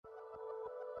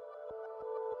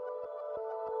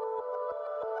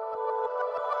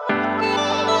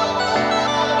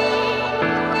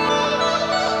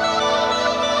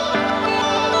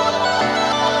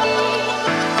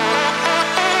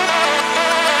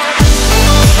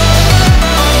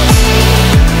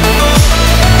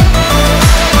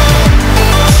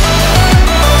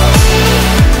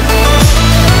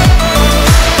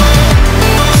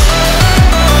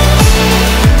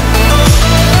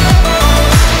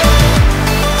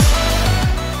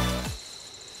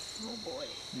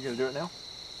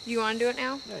You want to do it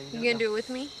now? Yeah, you gonna do it with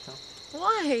me? No.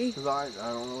 Why? Because I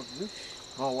don't know what to do.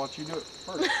 I'll watch you do it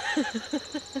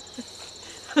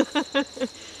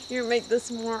first. You make this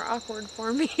more awkward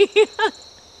for me.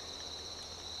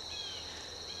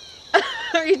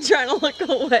 Are you trying to look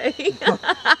away?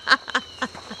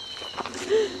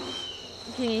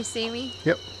 Can you see me?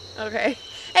 Yep. Okay.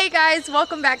 Hey guys,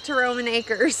 welcome back to Roman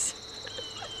Acres.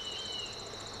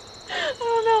 I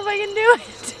don't know if I can do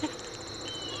it.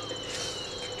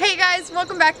 Hey guys,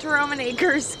 welcome back to Roman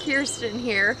Acres. Kirsten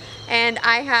here, and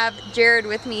I have Jared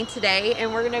with me today,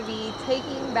 and we're going to be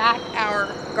taking back our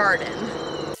garden.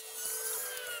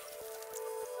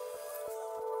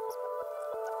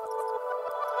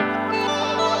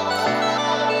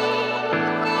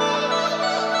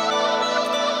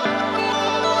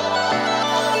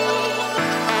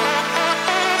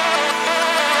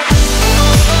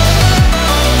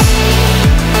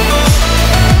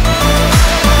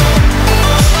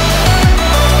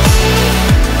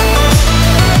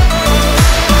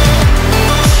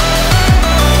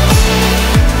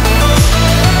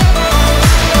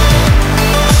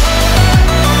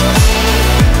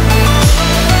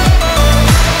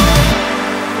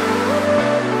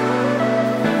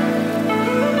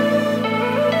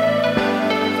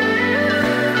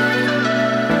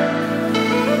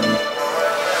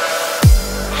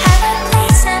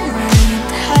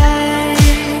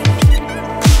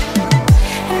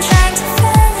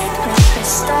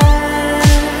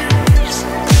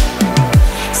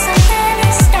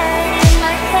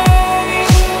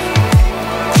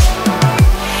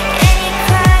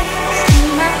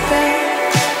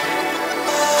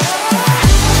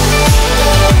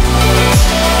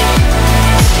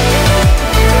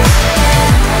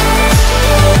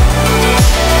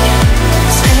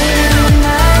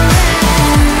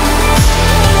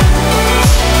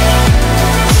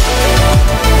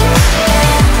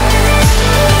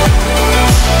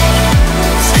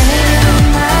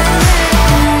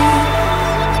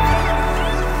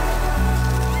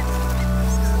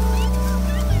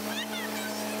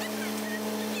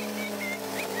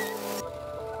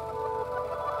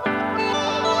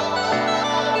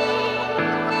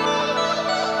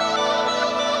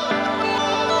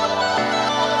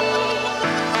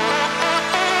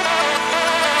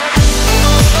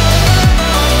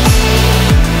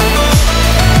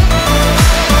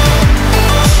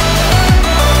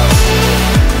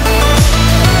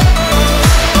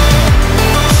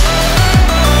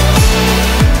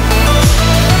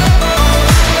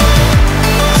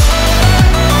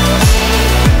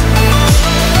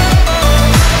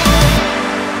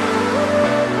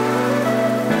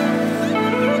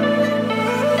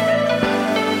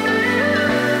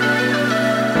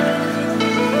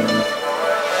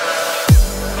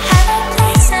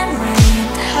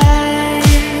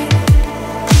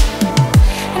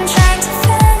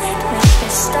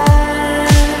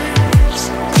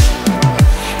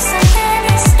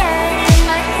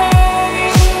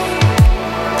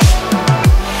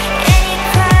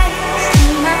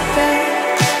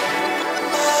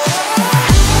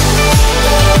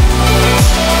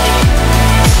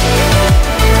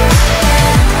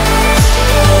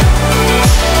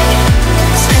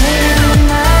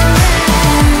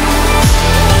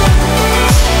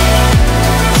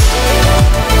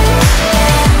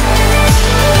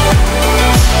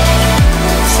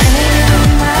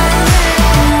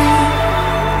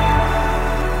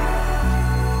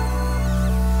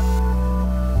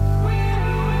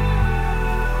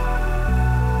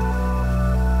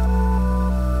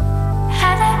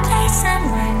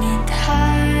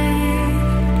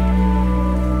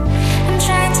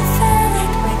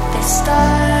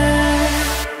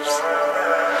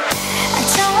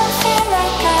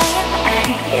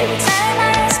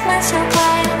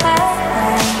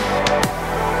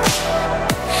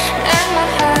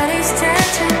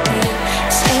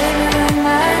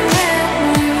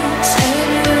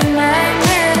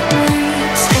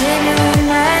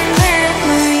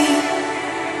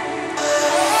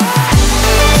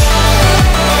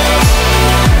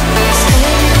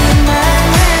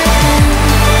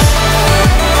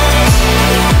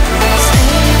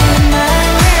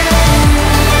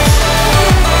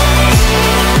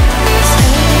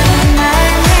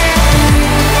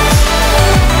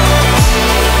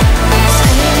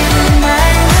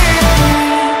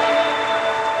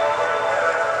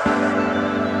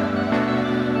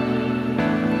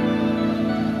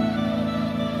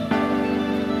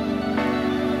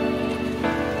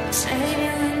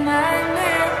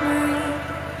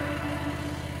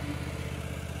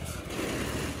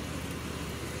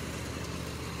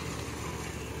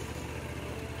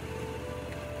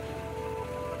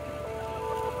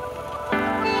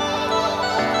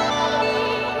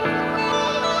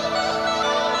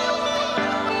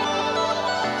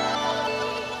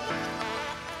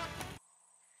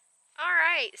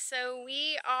 right, so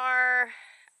we are,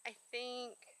 I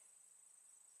think,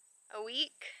 a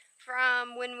week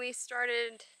from when we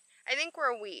started. I think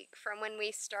we're a week from when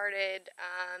we started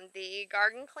the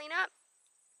garden cleanup.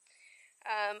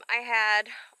 I had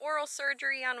oral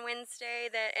surgery on Wednesday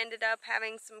that ended up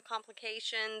having some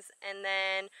complications, and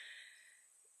then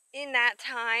in that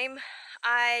time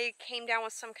I came down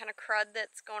with some kind of crud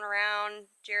that's going around.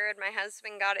 Jared, my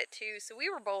husband, got it too, so we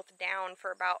were both down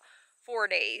for about 4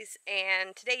 days,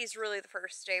 and today's really the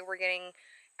first day we're getting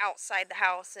outside the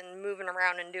house and moving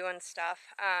around and doing stuff.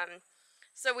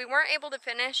 So we weren't able to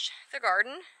finish the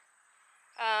garden.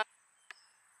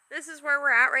 This is where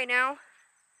we're at right now.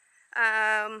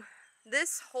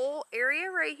 This whole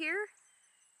area right here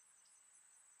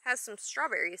has some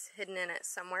strawberries hidden in it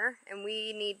somewhere, and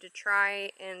we need to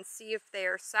try and see if they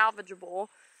are salvageable.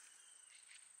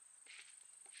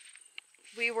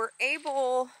 We were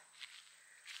able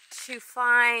to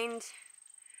find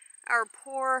our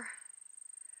poor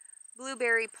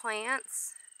blueberry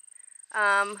plants.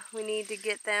 We need to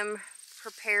get them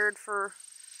prepared for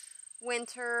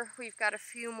winter. We've got a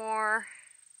few more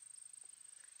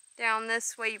down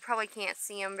this way. You probably can't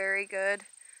see them very good.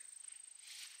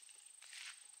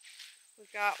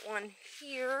 We've got one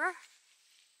here.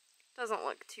 Doesn't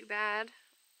look too bad.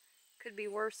 Could be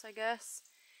worse, I guess.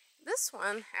 This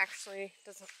one actually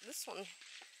doesn't. This one is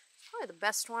probably the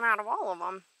best one out of all of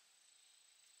them.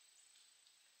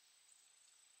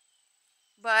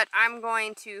 But I'm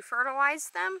going to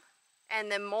fertilize them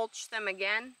and then mulch them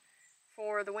again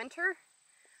for the winter.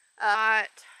 Got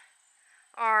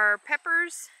our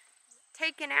peppers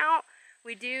taken out.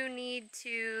 We do need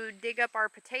to dig up our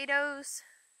potatoes,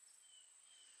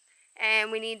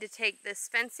 and we need to take this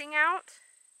fencing out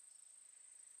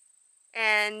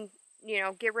and, you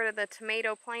know, get rid of the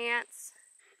tomato plants.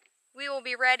 We will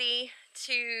be ready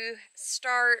to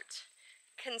start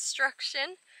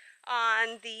construction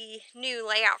on the new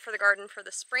layout for the garden for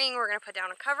the spring. We're going to put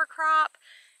down a cover crop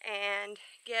and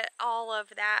get all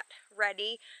of that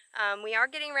ready. We are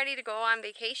getting ready to go on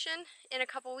vacation in a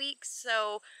couple weeks,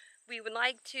 so we would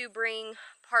like to bring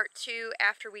part 2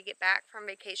 after we get back from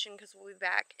vacation, because we'll be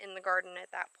back in the garden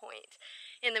at that point.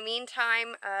 In the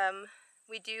meantime,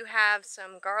 we do have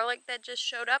some garlic that just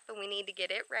showed up, and we need to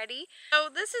get it ready. So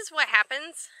this is what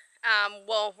happens.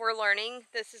 Well, we're learning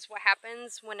this is what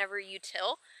happens whenever you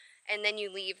till and then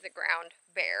you leave the ground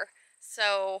bare.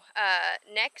 So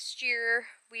next year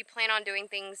we plan on doing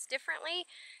things differently,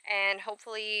 and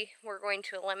hopefully we're going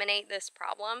to eliminate this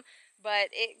problem. But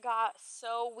it got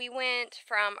so, we went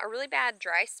from a really bad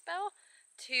dry spell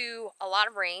to a lot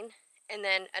of rain and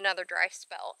then another dry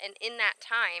spell, and in that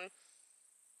time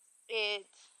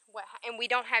and we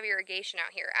don't have irrigation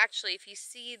out here. Actually, if you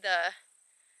see the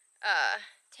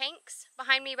tanks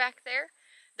behind me back there,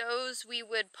 those we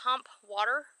would pump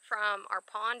water from our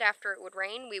pond after it would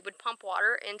rain. We would pump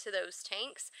water into those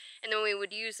tanks, and then we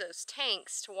would use those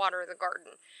tanks to water the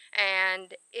garden.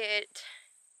 And it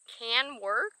can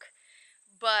work,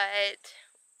 but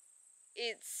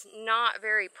it's not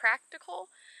very practical.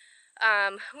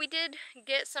 We did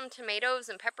get some tomatoes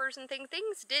and peppers and things.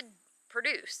 Things did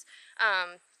produce,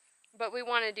 but we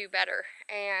want to do better.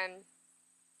 And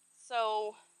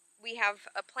so we have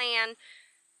a plan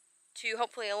to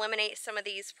hopefully eliminate some of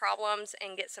these problems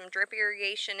and get some drip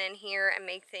irrigation in here and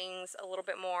make things a little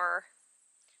bit more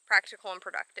practical and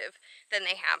productive than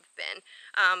they have been.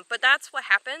 But that's what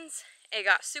happens. It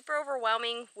got super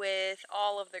overwhelming with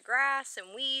all of the grass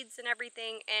and weeds and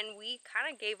everything, and we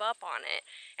kind of gave up on it,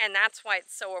 and that's why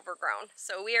it's so overgrown.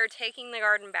 So we are taking the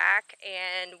garden back,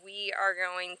 and we are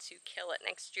going to kill it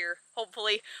next year,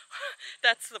 hopefully.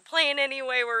 That's the plan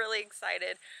anyway. We're really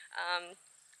excited.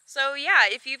 So yeah,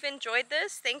 if you've enjoyed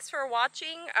this, thanks for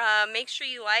watching. Make sure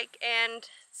you like and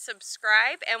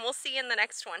subscribe, and we'll see you in the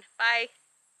next one. Bye.